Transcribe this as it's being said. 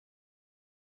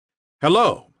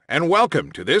Hello, and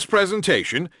welcome to this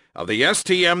presentation of the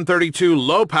STM32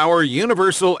 Low-Power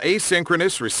Universal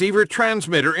Asynchronous Receiver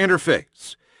Transmitter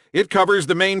Interface. It covers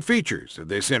the main features of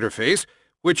this interface,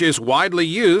 which is widely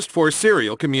used for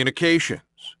serial communications.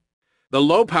 The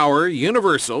Low-Power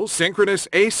Universal Synchronous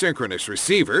Asynchronous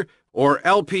Receiver, or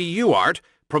LPUART,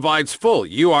 provides full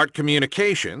UART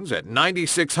communications at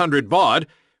 9600 baud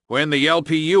when the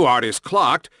LPUART is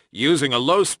clocked using a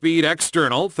low-speed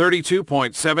external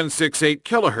 32.768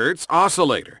 kHz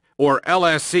oscillator, or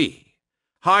LSC.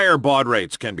 Higher baud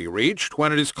rates can be reached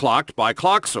when it is clocked by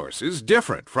clock sources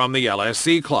different from the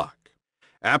LSC clock.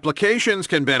 Applications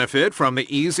can benefit from the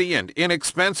easy and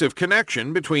inexpensive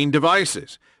connection between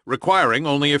devices, requiring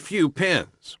only a few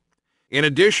pins. In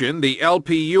addition, the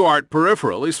LPUART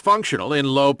peripheral is functional in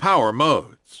low-power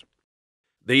modes.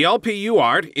 The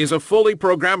LPUART is a fully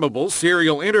programmable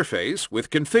serial interface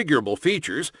with configurable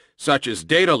features such as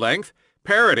data length,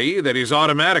 parity that is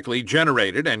automatically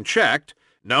generated and checked,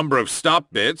 number of stop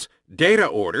bits, data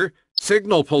order,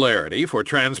 signal polarity for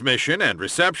transmission and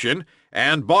reception,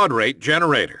 and baud rate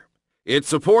generator. It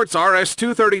supports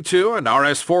RS-232 and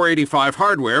RS-485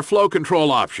 hardware flow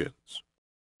control options.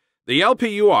 The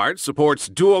LPUART supports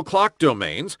dual clock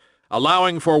domains,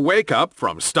 allowing for wake-up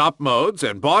from stop modes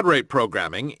and baud rate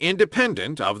programming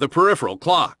independent of the peripheral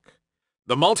clock.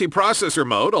 The multiprocessor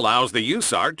mode allows the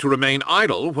USART to remain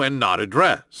idle when not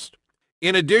addressed.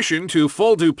 In addition to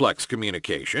full duplex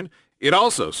communication, it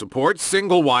also supports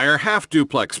single-wire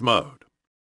half-duplex mode.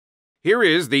 Here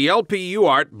is the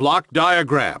LPUART block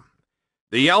diagram.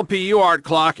 The LPUART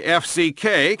clock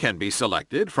FCK can be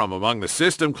selected from among the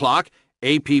system clock,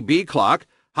 APB clock,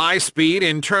 high-speed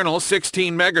internal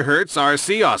 16 MHz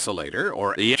RC oscillator,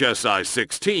 or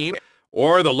HSI-16,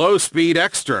 or the low-speed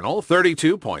external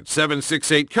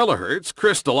 32.768 kHz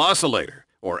crystal oscillator,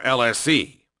 or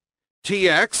LSC.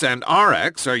 TX and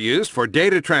RX are used for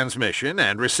data transmission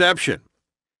and reception.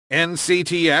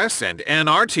 NCTS and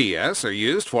NRTS are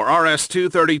used for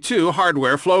RS-232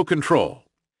 hardware flow control.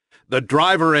 The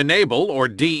driver enable or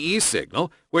DE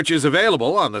signal, which is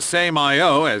available on the same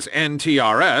I/O as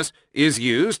NTRS, is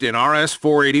used in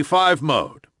RS-485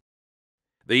 mode.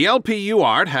 The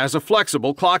LPUART has a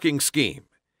flexible clocking scheme.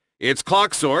 Its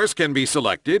clock source can be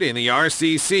selected in the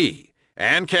RCC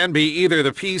and can be either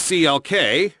the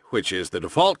PCLK, which is the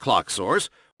default clock source,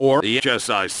 or the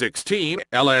HSI-16,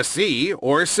 LSC,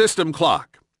 or system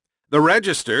clock. The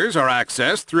registers are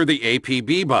accessed through the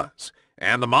APB bus,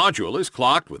 and the module is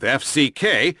clocked with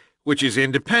FCK, which is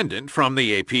independent from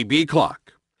the APB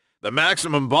clock. The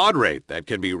maximum baud rate that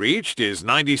can be reached is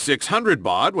 9600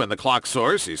 baud when the clock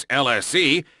source is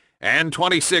LSE, and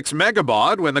 26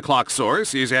 megabaud when the clock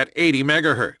source is at 80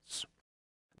 MHz.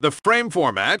 The frame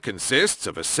format consists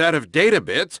of a set of data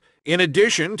bits in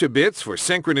addition to bits for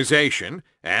synchronization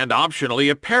and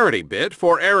optionally a parity bit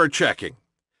for error checking.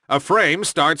 A frame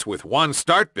starts with one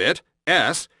start bit,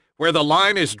 S, where the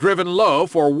line is driven low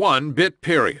for 1 bit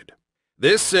period.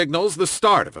 This signals the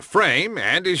start of a frame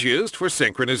and is used for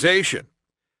synchronization.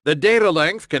 The data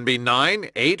length can be 9,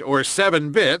 8, or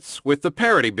 7 bits with the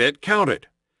parity bit counted.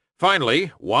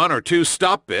 Finally, 1 or 2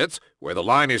 stop bits, where the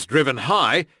line is driven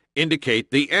high,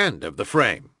 indicate the end of the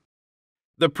frame.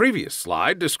 The previous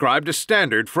slide described a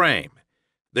standard frame.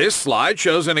 This slide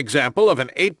shows an example of an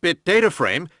 8-bit data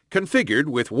frame configured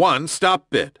with 1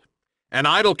 stop bit. An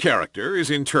idle character is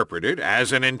interpreted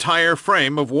as an entire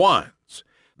frame of ones.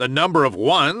 The number of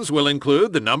ones will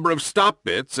include the number of stop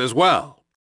bits as well.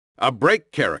 A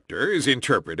break character is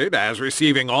interpreted as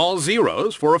receiving all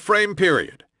zeros for a frame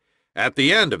period. At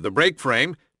the end of the break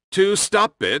frame, 2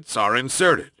 stop bits are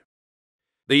inserted.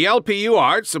 The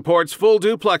LPUART supports full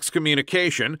duplex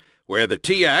communication, where the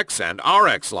TX and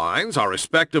RX lines are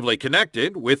respectively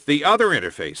connected with the other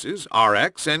interfaces,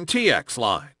 RX and TX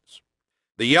lines.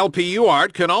 The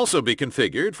LPUART can also be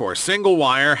configured for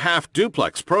single-wire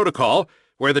half-duplex protocol,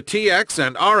 where the TX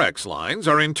and RX lines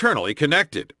are internally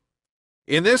connected.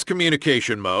 In this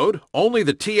communication mode, only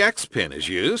the TX pin is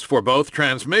used for both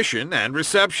transmission and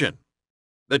reception.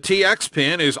 The TX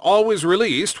pin is always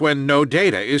released when no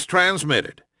data is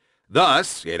transmitted.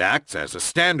 Thus, it acts as a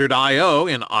standard I/O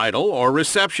in idle or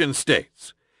reception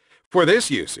states. For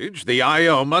this usage, the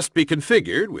I/O must be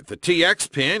configured with the TX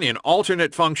pin in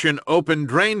alternate function open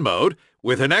drain mode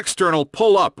with an external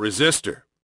pull-up resistor.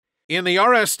 In the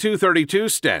RS-232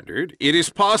 standard, it is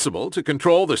possible to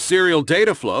control the serial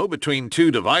data flow between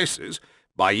 2 devices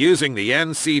by using the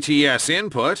NCTS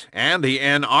input and the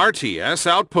NRTS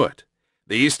output.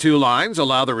 These 2 lines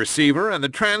allow the receiver and the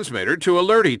transmitter to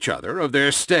alert each other of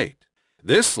their state.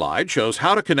 This slide shows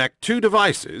how to connect 2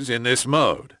 devices in this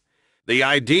mode. The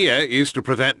idea is to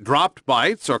prevent dropped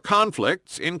bytes or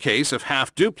conflicts in case of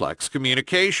half-duplex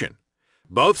communication.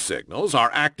 Both signals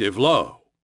are active low.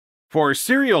 For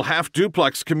serial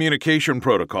half-duplex communication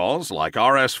protocols like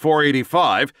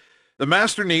RS-485, the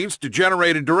master needs to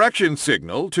generate a direction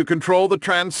signal to control the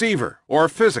transceiver or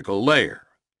physical layer.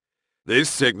 This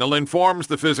signal informs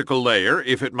the physical layer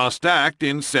if it must act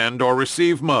in send or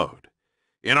receive mode.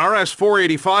 In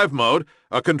RS-485 mode,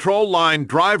 a control line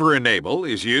driver enable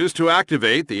is used to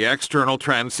activate the external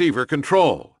transceiver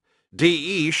control.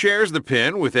 DE shares the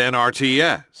pin with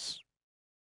NRTS.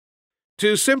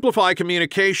 To simplify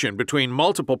communication between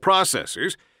multiple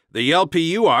processors, the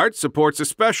LPUART supports a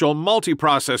special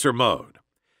multiprocessor mode.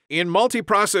 In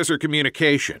multiprocessor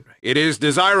communication, it is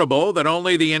desirable that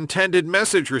only the intended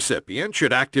message recipient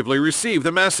should actively receive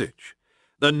the message.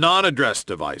 The non-addressed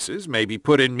devices may be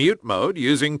put in mute mode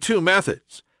using two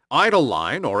methods, idle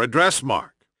line or address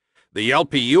mark. The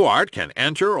LPUART can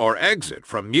enter or exit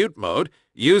from mute mode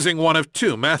using one of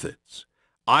two methods,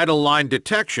 idle line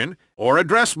detection or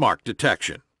address mark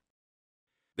detection.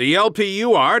 The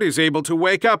LPUART is able to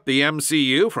wake up the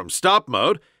MCU from stop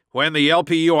mode when the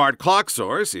LPUART clock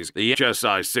source is the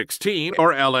HSI-16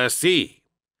 or LSE.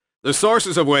 The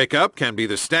sources of wake-up can be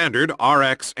the standard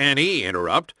RxNE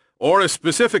interrupt or a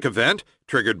specific event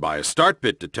triggered by a start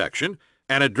bit detection,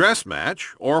 an address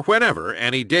match, or whenever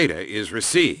any data is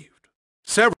received.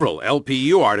 Several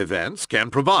LPUART events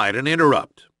can provide an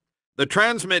interrupt. The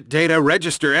transmit data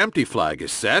register empty flag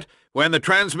is set when the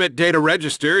transmit data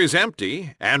register is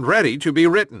empty and ready to be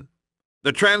written.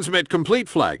 The transmit complete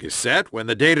flag is set when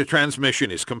the data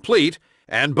transmission is complete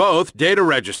and both data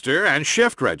register and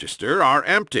shift register are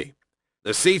empty.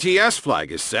 The CTS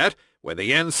flag is set when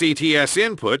the NCTS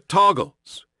input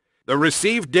toggles. The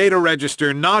received data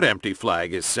register not empty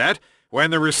flag is set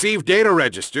when the received data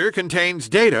register contains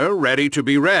data ready to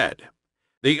be read.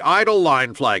 The idle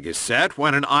line flag is set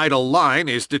when an idle line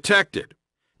is detected.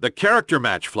 The character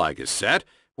match flag is set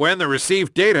when the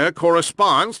received data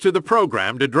corresponds to the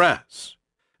programmed address.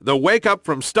 The wake-up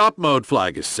from stop mode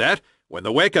flag is set when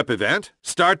the wake-up event,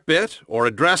 start bit, or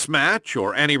address match,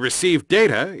 or any received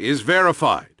data is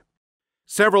verified.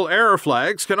 Several error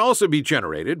flags can also be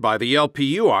generated by the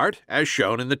LPUART as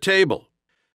shown in the table.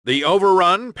 The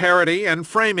overrun, parity, and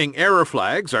framing error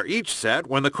flags are each set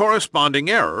when the corresponding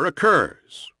error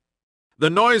occurs. The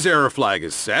noise error flag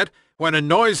is set when a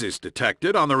noise is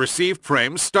detected on the received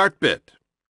frame's start bit.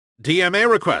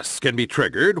 DMA requests can be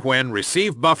triggered when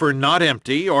receive buffer not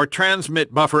empty or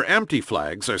transmit buffer empty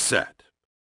flags are set.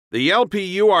 The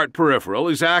LPUART peripheral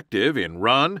is active in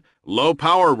run, low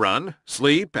power run,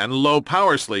 sleep, and low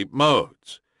power sleep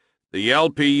modes. The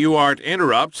LPUART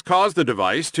interrupts cause the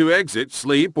device to exit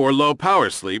sleep or low power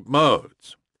sleep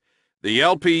modes. The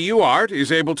LPUART is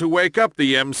able to wake up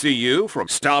the MCU from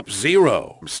stop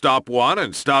 0, stop 1,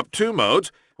 and stop 2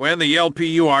 modes when the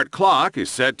LPUART clock is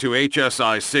set to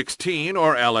HSI-16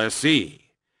 or LSE.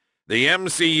 The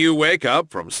MCU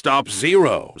wake-up from stop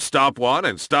 0, stop 1,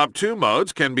 and stop 2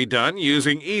 modes can be done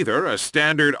using either a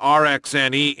standard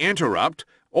RxNE interrupt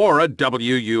or a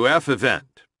WUF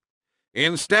event.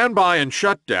 In standby and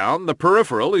shutdown, the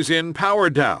peripheral is in power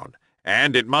down,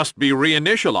 and it must be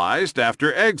reinitialized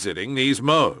after exiting these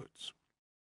modes.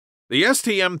 The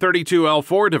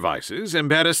STM32L4 devices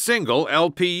embed a single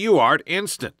LPUART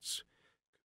instance.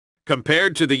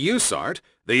 Compared to the USART,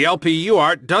 the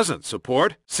LPUART doesn't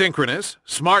support synchronous,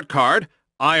 smart card,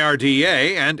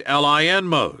 IRDA, and LIN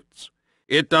modes.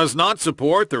 It does not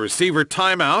support the receiver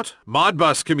timeout,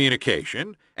 Modbus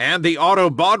communication, and the auto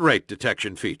baud rate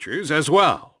detection features as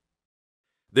well.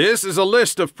 This is a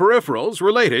list of peripherals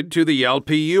related to the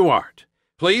LPUART.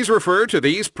 Please refer to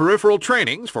these peripheral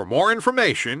trainings for more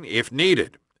information if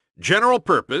needed. General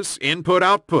purpose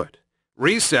input-output,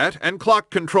 reset and clock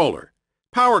controller,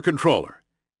 power controller,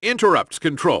 interrupts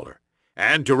controller,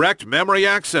 and direct memory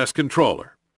access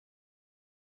controller.